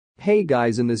Hey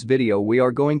guys, in this video we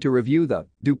are going to review the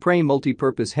Dupray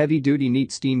Multipurpose Heavy Duty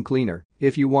Neat Steam Cleaner.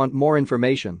 If you want more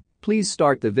information, please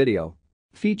start the video.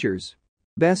 Features: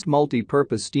 best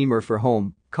multi-purpose steamer for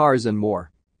home, cars and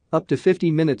more. Up to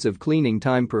 50 minutes of cleaning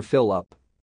time per fill up.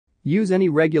 Use any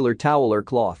regular towel or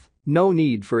cloth, no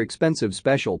need for expensive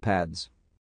special pads.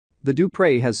 The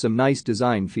Dupray has some nice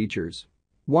design features.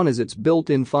 One is its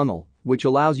built-in funnel, which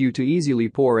allows you to easily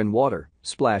pour in water,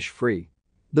 splash-free.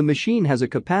 The machine has a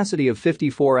capacity of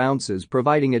 54 ounces,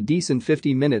 providing a decent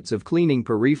 50 minutes of cleaning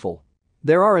per refill.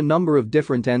 There are a number of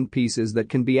different end pieces that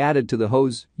can be added to the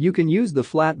hose. You can use the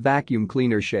flat vacuum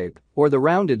cleaner shape or the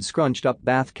rounded scrunched-up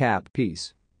bath cap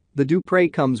piece. The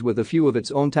Dupray comes with a few of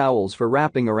its own towels for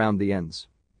wrapping around the ends.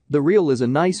 The reel is a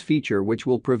nice feature which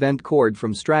will prevent cord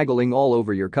from straggling all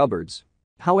over your cupboards.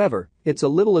 However, it's a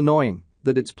little annoying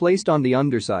that it's placed on the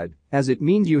underside, as it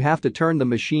means you have to turn the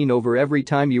machine over every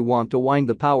time you want to wind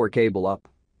the power cable up.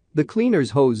 The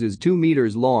cleaner's hose is 2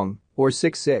 meters long, or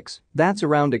 6'6", that's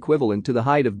around equivalent to the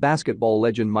height of basketball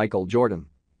legend Michael Jordan.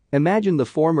 Imagine the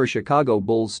former Chicago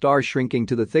Bulls star shrinking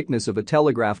to the thickness of a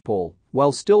telegraph pole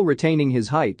while still retaining his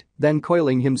height, then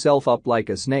coiling himself up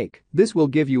like a snake. This will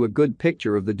give you a good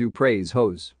picture of the Dupray's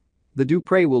hose. The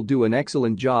Dupray will do an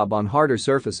excellent job on harder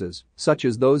surfaces, such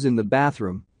as those in the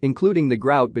bathroom, including the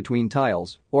grout between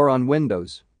tiles, or on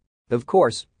windows. Of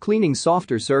course, cleaning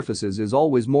softer surfaces is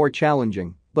always more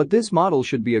challenging, but this model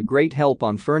should be a great help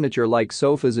on furniture like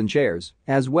sofas and chairs,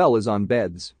 as well as on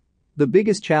beds. The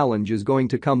biggest challenge is going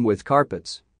to come with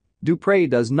carpets. Dupray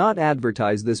does not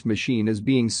advertise this machine as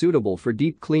being suitable for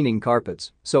deep cleaning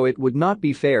carpets, so it would not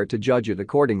be fair to judge it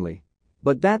accordingly.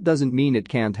 But that doesn't mean it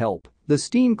can't help. The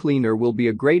steam cleaner will be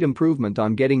a great improvement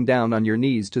on getting down on your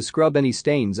knees to scrub any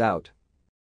stains out.